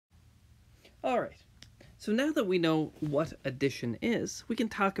Alright, so now that we know what addition is, we can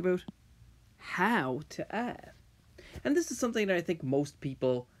talk about how to add. And this is something that I think most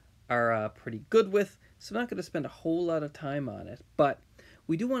people are pretty good with, so I'm not going to spend a whole lot of time on it. But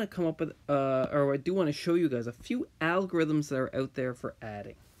we do want to come up with, or I do want to show you guys a few algorithms that are out there for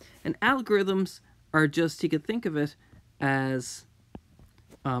adding. And algorithms are just, you could think of it as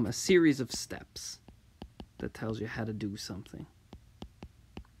a series of steps that tells you how to do something.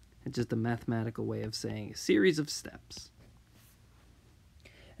 It's just a mathematical way of saying a series of steps.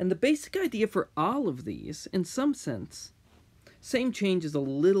 And the basic idea for all of these, in some sense, same change is a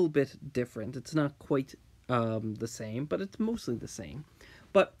little bit different. It's not quite the same, but it's mostly the same.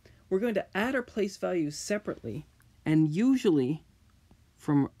 But we're going to add our place values separately, and usually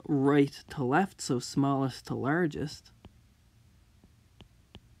from right to left, so smallest to largest.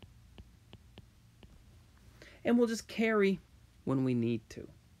 And we'll just carry when we need to.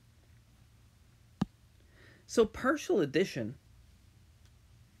 So partial addition,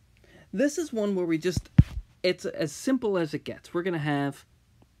 this is one where it's as simple as it gets. We're going to have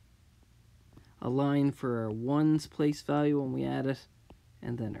a line for our ones place value when we add it,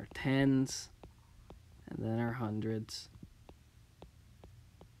 and then our tens, and then our hundreds.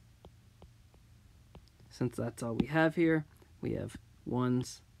 Since that's all we have here, we have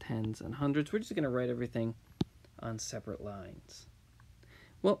ones, tens, and hundreds. We're just going to write everything on separate lines.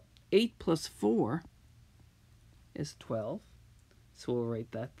 Well, 8 plus 4 is 12. So we'll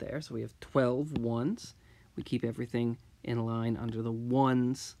write that there. So we have 12 ones. We keep everything in line under the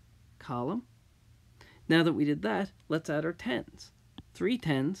ones column. Now that we did that, let's add our tens. 3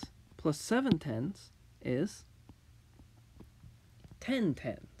 tens plus 7 tens is 10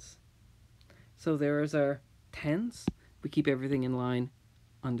 tens. So there is our tens. We keep everything in line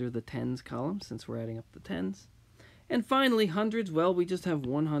under the tens column since we're adding up the tens. And finally, hundreds, well, we just have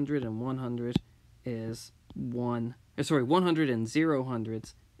 100, and 100 is 1. 100 and 0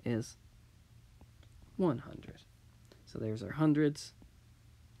 hundreds is 100. So there's our hundreds.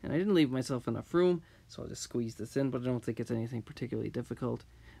 And I didn't leave myself enough room, so I'll just squeeze this in, but I don't think it's anything particularly difficult.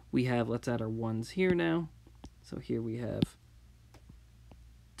 We have, let's add our ones here now. So here we have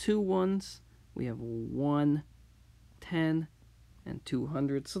 2 ones. We have 1, 10, and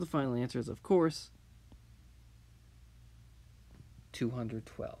 200. So the final answer is, of course,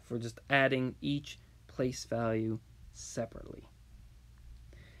 212. We're just adding each place value separately.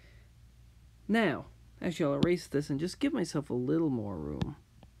 Now, actually I'll erase this and just give myself a little more room,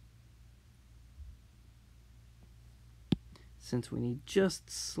 since we need just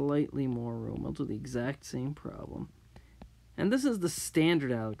slightly more room. I'll do the exact same problem. And this is the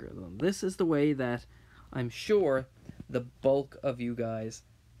standard algorithm. This is the way that I'm sure the bulk of you guys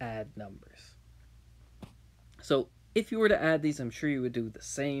add numbers. So if you were to add these, I'm sure you would do the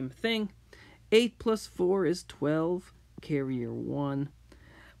same thing. 8 plus 4 is 12, carry your 1.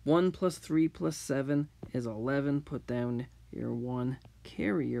 1 plus 3 plus 7 is 11, put down your 1,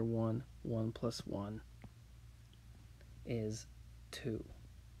 carry your 1. 1 plus 1 is 2.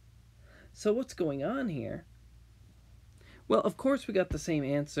 So what's going on here? Well, of course we got the same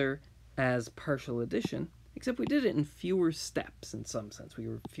answer as partial addition, except we did it in fewer steps in some sense. We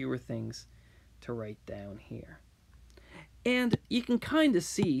were fewer things to write down here. And you can kind of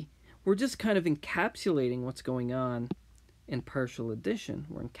see we're just kind of encapsulating what's going on in partial addition.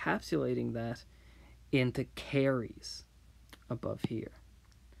 We're encapsulating that into carries above here.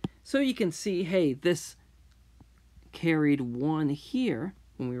 So you can see, hey, this carried 1 here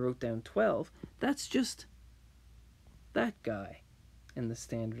when we wrote down 12. That's just that guy in the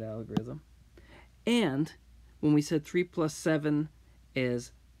standard algorithm. And when we said 3 plus 7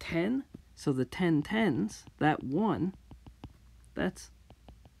 is 10, so the 10 tens, that 1, that's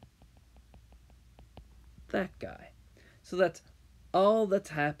that guy. So that's all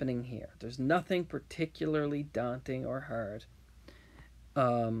that's happening here. There's nothing particularly daunting or hard.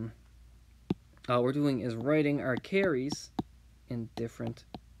 All we're doing is writing our carries in different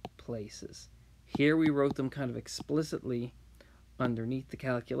places. Here we wrote them kind of explicitly underneath the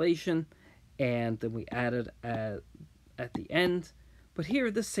calculation, and then we added at the end. But here,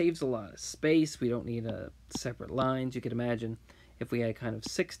 this saves a lot of space. We don't need separate lines. You could imagine if we had kind of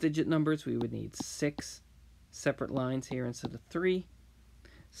 6-digit numbers, we would need 6 separate lines here instead of 3.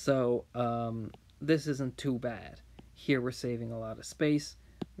 So this isn't too bad. Here we're saving a lot of space.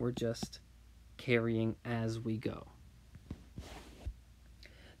 We're just carrying as we go.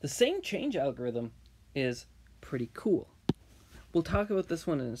 The same change algorithm is pretty cool. We'll talk about this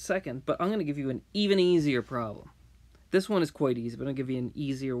one in a second, but I'm going to give you an even easier problem. This one is quite easy, but I'll give you an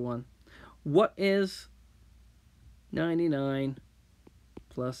easier one. What is 99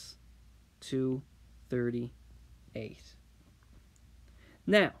 plus 238.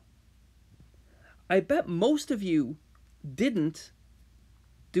 Now, I bet most of you didn't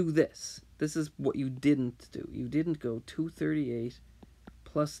do this. This is what you didn't do. You didn't go 238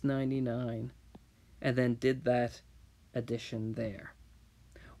 plus 99 and then did that addition there.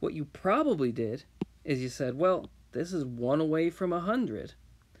 What you probably did is you said, well, this is 1 away from 100.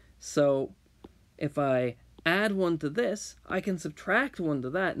 So if I add 1 to this, I can subtract 1 to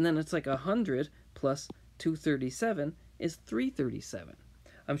that, and then it's like 100 plus 237 is 337.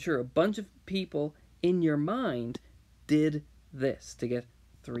 I'm sure a bunch of people in your mind did this to get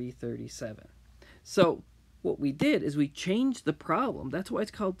 337. So what we did is we changed the problem. That's why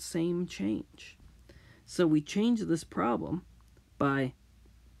it's called same change. So we changed this problem by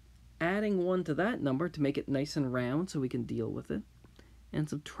adding 1 to that number to make it nice and round so we can deal with it, and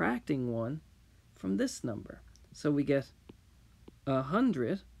subtracting 1 from this number. So we get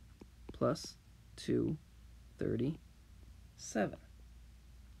 100 plus 237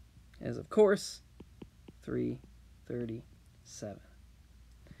 is, of course, 337.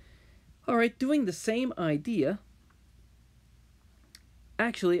 All right, doing the same idea.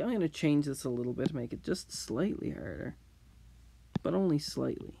 Actually, I'm going to change this a little bit to make it just slightly harder. But only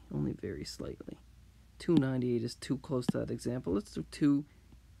slightly, only very slightly. 298 is too close to that example. Let's do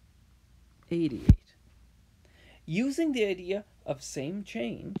 288. Using the idea of same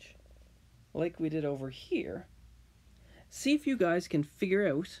change, like we did over here, see if you guys can figure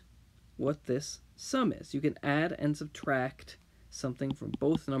out what this sum is. You can add and subtract something from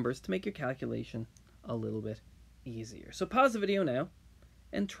both numbers to make your calculation a little bit easier. So pause the video now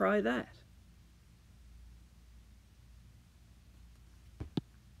and try that.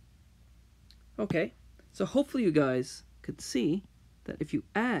 Okay, so hopefully you guys could see that if you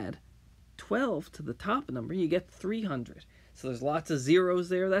add 12 to the top number, you get 300. So there's lots of zeros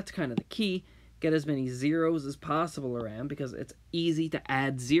there. That's kind of the key. Get as many zeros as possible around because it's easy to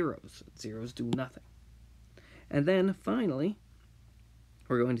add zeros. Zeros do nothing. And then finally,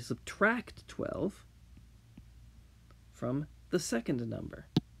 we're going to subtract 12 from the second number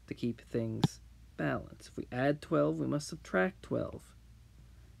to keep things balanced. If we add 12, we must subtract 12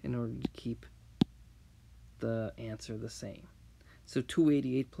 in order to keep the answer the same. So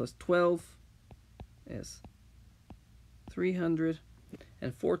 288 plus 12 is 300,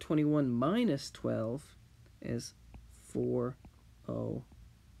 and 421 minus 12 is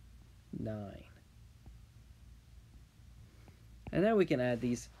 409. And now we can add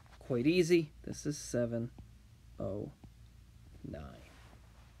these quite easy. This is 709.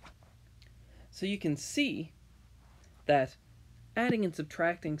 So you can see that adding and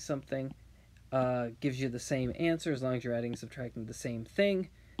subtracting something gives you the same answer as long as you're adding and subtracting the same thing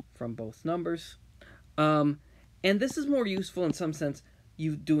from both numbers. And this is more useful in some sense,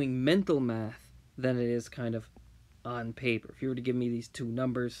 you doing mental math than it is kind of on paper. If you were to give me these two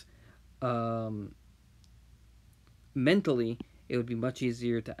numbers, mentally, it would be much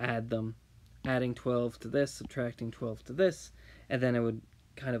easier to add them, adding 12 to this, subtracting 12 to this, and then it would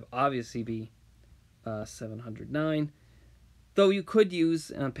kind of obviously be 709. Though you could use,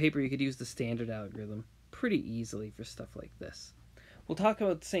 on paper, you could use the standard algorithm pretty easily for stuff like this. We'll talk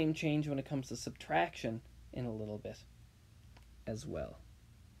about the same change when it comes to subtraction in a little bit as well.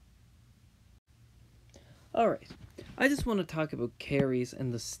 Alright, I just want to talk about carries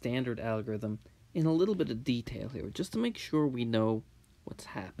and the standard algorithm in a little bit of detail here, just to make sure we know what's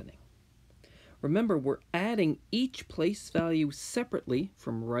happening. Remember, we're adding each place value separately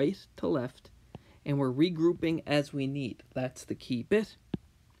from right to left, and we're regrouping as we need. That's the key bit.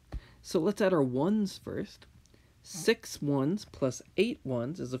 So let's add our ones first. 6 ones plus 8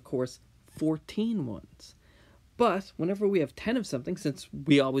 ones is, of course, 14 ones. But whenever we have 10 of something, since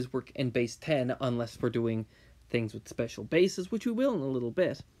we always work in base 10, unless we're doing things with special bases, which we will in a little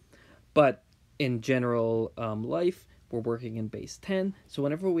bit, but in general life, we're working in base 10. So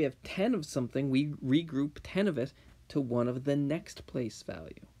whenever we have 10 of something, we regroup 10 of it to one of the next place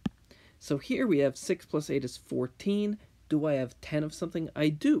value. So here we have 6 plus 8 is 14. Do I have 10 of something? I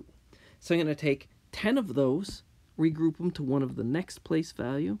do. So I'm going to take 10 of those, regroup them to one of the next place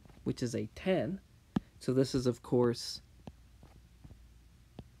value, which is a 10. So this is, of course,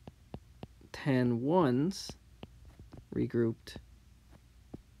 10 ones regrouped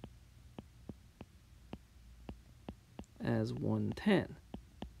as 110.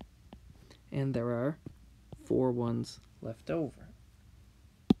 And there are 4 ones left over.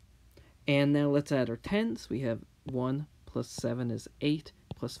 And now let's add our tens. We have 1 plus 7 is 8,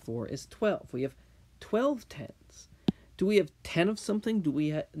 plus 4 is 12. We have 12 tens. Do we have 10 of something? Do we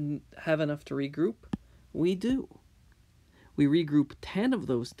have enough to regroup? We do. We regroup 10 of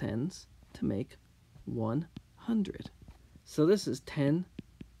those tens to make 100. So this is 10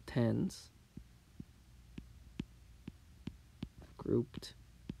 tens grouped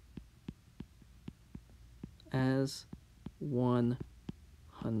as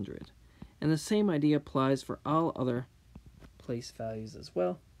 100. And the same idea applies for all other place values as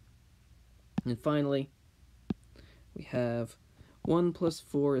well. And finally, we have 1 plus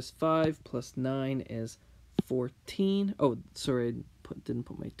 4 is 5, plus 9 is 14. Oh, sorry, I didn't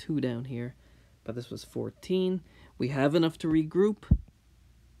put my 2 down here, but this was 14. We have enough to regroup.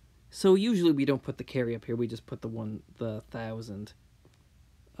 So usually we don't put the carry up here, we just put the 1,000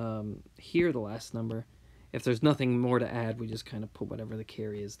 here, the last number. If there's nothing more to add, we just kind of put whatever the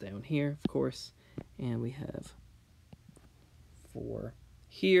carry is down here, of course. And we have 4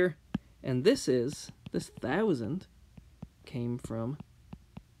 here. And this 1,000 came from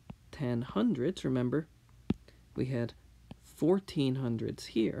 10 hundredths. Remember, we had 14 hundredths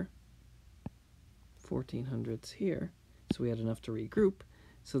here. 14 hundredths here. So we had enough to regroup.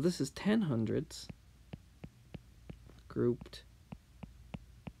 So this is 10 hundredths grouped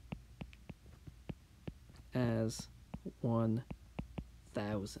as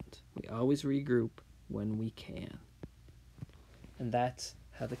 1,000. We always regroup when we can. And that's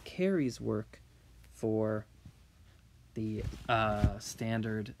how the carries work for the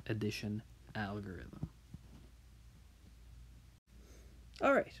standard addition algorithm.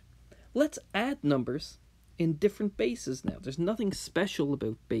 All right, let's add numbers in different bases now. There's nothing special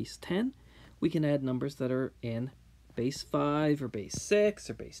about base 10. We can add numbers that are in base 5 or base 6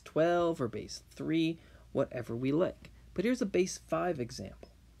 or base 12 or base 3, whatever we like. But here's a base 5 example.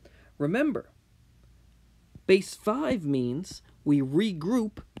 Remember, base 5 means we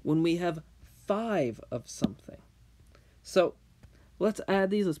regroup when we have 5 of something. So let's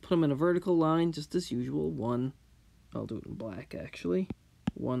add these. Let's put them in a vertical line just as usual. 1, I'll do it in black actually.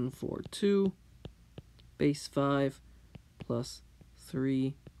 1, 4, 2, base 5 plus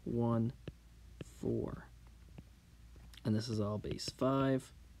 3, 1, 4. And this is all base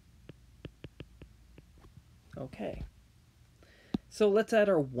 5. Okay. So let's add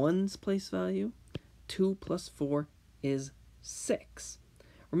our ones place value. 2 plus 4 is 6.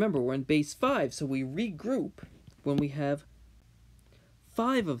 Remember, we're in base 5, so we regroup when we have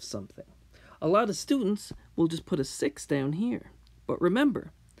 5 of something. A lot of students will just put a 6 down here. But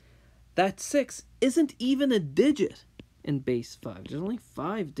remember, that 6 isn't even a digit in base 5. There's only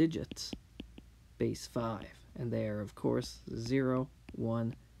 5 digits, base 5. And they are, of course, 0,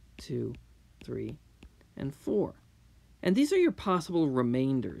 1, 2, 3, and 4. And these are your possible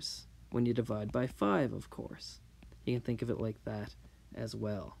remainders when you divide by 5, of course. You can think of it like that as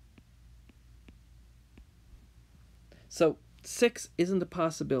well. So 6 isn't a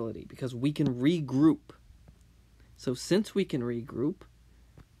possibility because we can regroup. So since we can regroup,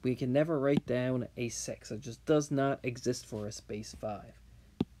 we can never write down a 6. It just does not exist for us base 5.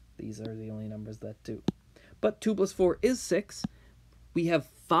 These are the only numbers that do. But 2 plus 4 is 6. We have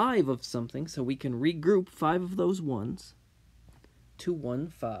 5 of something, so we can regroup 5 of those ones to 1,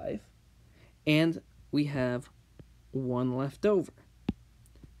 5. And we have 1 left over.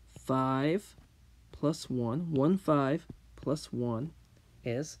 5 plus 1, 1, 5 plus 1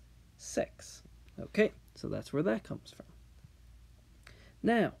 is 6. Okay, so that's where that comes from.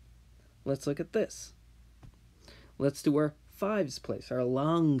 Now, let's look at this. Let's do our 5's place, our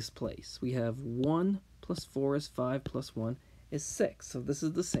longs place. We have 1 plus 4 is 5 plus 1 is 6. So this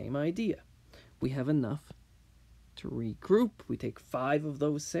is the same idea. We have enough to regroup. We take 5 of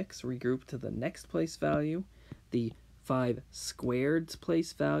those 6, regroup to the next place value, the 5 squared's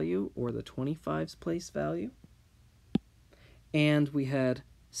place value, or the 25's place value. And we had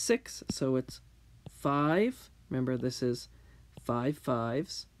 6, so it's 5. Remember, this is 5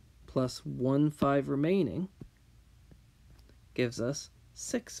 5s plus 1 5 remaining gives us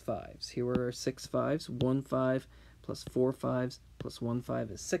 6 5s. Here are our 6 5s. 1 5 plus 4 5s plus 1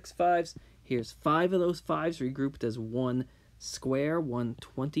 5 is 6 5s. Here's 5 of those 5s regrouped as 1 square,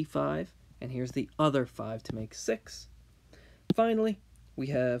 125. And here's the other 5 to make 6. Finally, we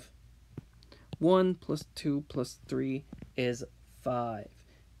have 1 plus 2 plus 3 is 5.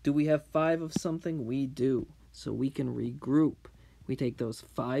 Do we have 5 of something? We do. So we can regroup. We take those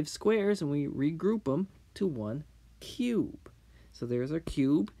 5 squares and we regroup them to 1 cube. So there's our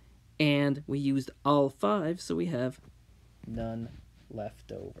cube, and we used all 5, so we have none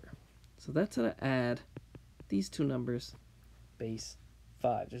left over. So that's how to add these two numbers, base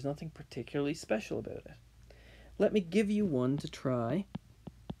 5. There's nothing particularly special about it. Let me give you one to try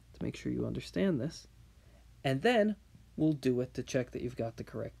to make sure you understand this, and then we'll do it to check that you've got the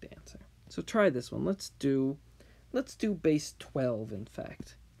correct answer. So try this one. Let's do base 12, in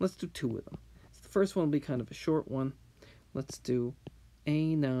fact. Let's do two of them. So the first one will be kind of a short one. Let's do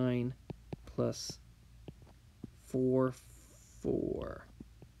A9 plus 4, 4.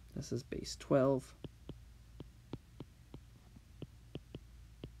 This is base 12.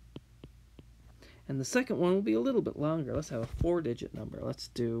 And the second one will be a little bit longer. Let's have a 4-digit number. Let's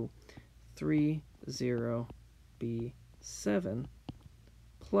do 30B7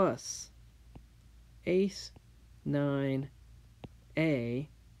 plus 89A9.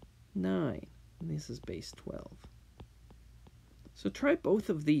 And this is base 12. So try both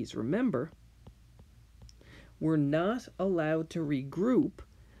of these. Remember, we're not allowed to regroup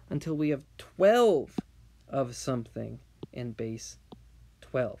until we have 12 of something in base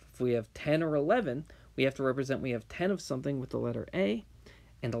 12. If we have 10 or 11, we have to represent we have 10 of something with the letter A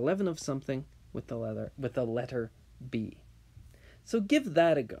and 11 of something with the letter B. So give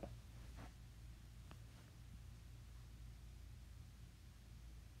that a go.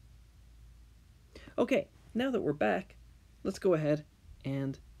 Okay, now that we're back, let's go ahead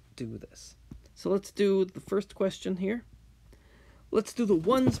and do this. So let's do the first question here. Let's do the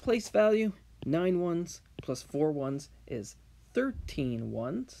ones place value. 9 ones plus 4 ones is 13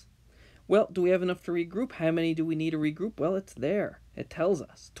 ones. Well, do we have enough to regroup? How many do we need to regroup? Well, it's there. It tells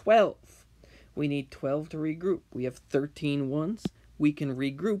us 12. We need 12 to regroup. We have 13 ones. We can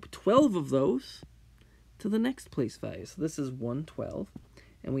regroup 12 of those to the next place value. So this is 112,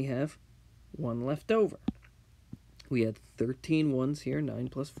 and we have 1 left over. We had 13 ones here. 9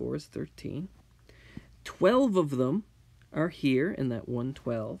 plus 4 is 13. 12 of them are here in that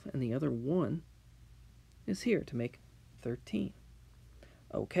 112, and the other 1 is here to make 13.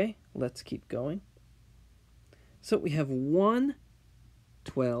 Okay, let's keep going. So we have 1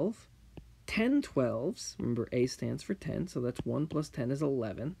 12, 10 12s. Remember, A stands for 10, so that's 1 plus 10 is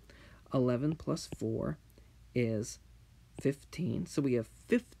 11. 11 plus 4 is 15. So we have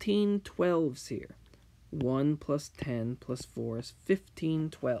 15 12s here. 1 plus 10 plus 4 is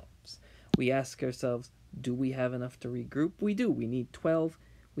 15 12s. We ask ourselves, do we have enough to regroup? We do. We need 12.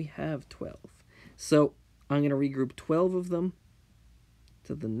 We have 12. So I'm going to regroup 12 of them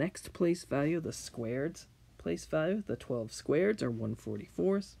to the next place value, the squared place value. The 12 squareds are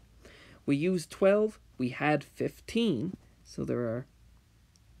 144s. We used 12. We had 15, so there are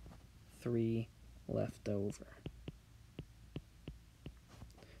 3 left over.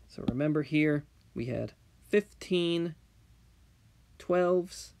 So remember here, we had 15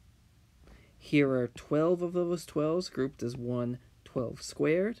 12s. Here are 12 of those 12s grouped as 1 12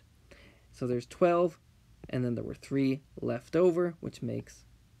 squared. So there's 12, and then there were 3 left over, which makes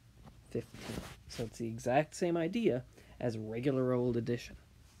 15. So it's the exact same idea as regular old addition.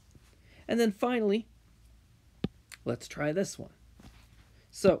 And then finally, let's try this one.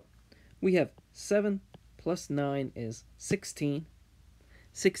 So we have 7 plus 9 is 16.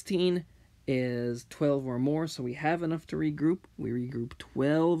 16 is 12 or more, so we have enough to regroup. We regroup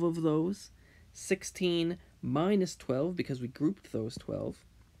 12 of those. 16 minus 12, because we grouped those 12,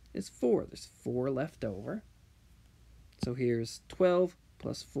 is 4. There's 4 left over. So here's 12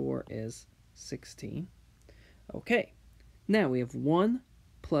 plus 4 is 16. Okay, now we have 1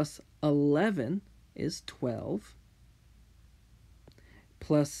 plus 11 is 12.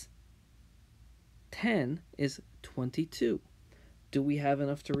 Plus 10 is 22. Do we have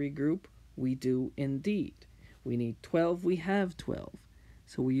enough to regroup? We do indeed. We need 12. We have 12.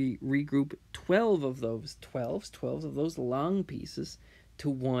 So we regroup 12 of those 12s, 12 of those long pieces, to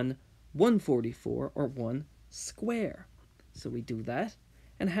one 144 or 1 square. So we do that.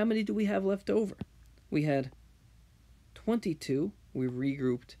 And how many do we have left over? We had 22. We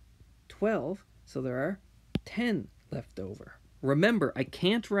regrouped 12. So there are 10 left over. Remember, I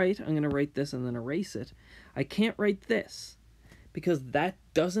can't write, I'm going to write this and then erase it. I can't write this because that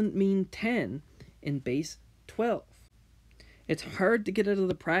doesn't mean 10 in base 12. It's hard to get out of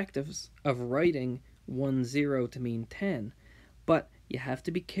the practice of writing 1 0 to mean 10, but you have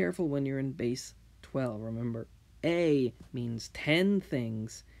to be careful when you're in base 12. Remember, A means 10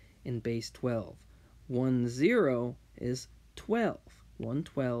 things in base 12. 1 0 is 12. 1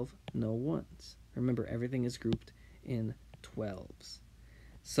 12, no ones. Remember, everything is grouped in 12s.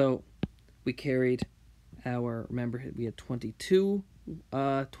 So we carried our, remember, we had 22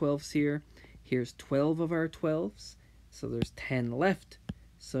 12s here. Here's 12 of our 12s. So there's 10 left.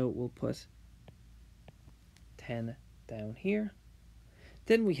 So we'll put 10 down here.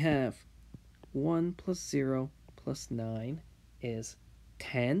 Then we have 1 plus 0 plus 9 is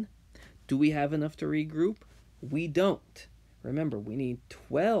 10. Do we have enough to regroup? We don't. Remember, we need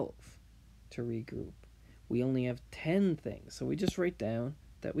 12 to regroup. We only have 10 things. So we just write down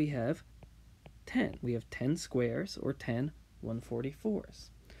that we have 10. We have 10 squares or 10 144s.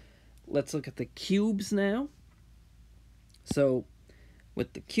 let's look at the cubes now. So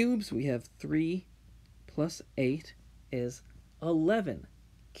with the cubes, we have 3 plus 8 is 11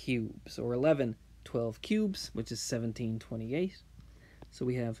 cubes, or 11 12 cubes, which is 1728. So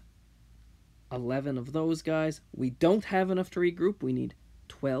we have 11 of those guys. We don't have enough to regroup. We need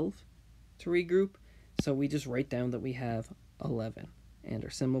 12 to regroup. So we just write down that we have 11. And our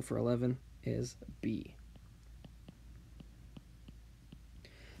symbol for 11 is B.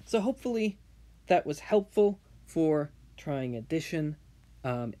 So hopefully that was helpful for trying addition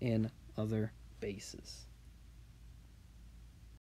in other bases.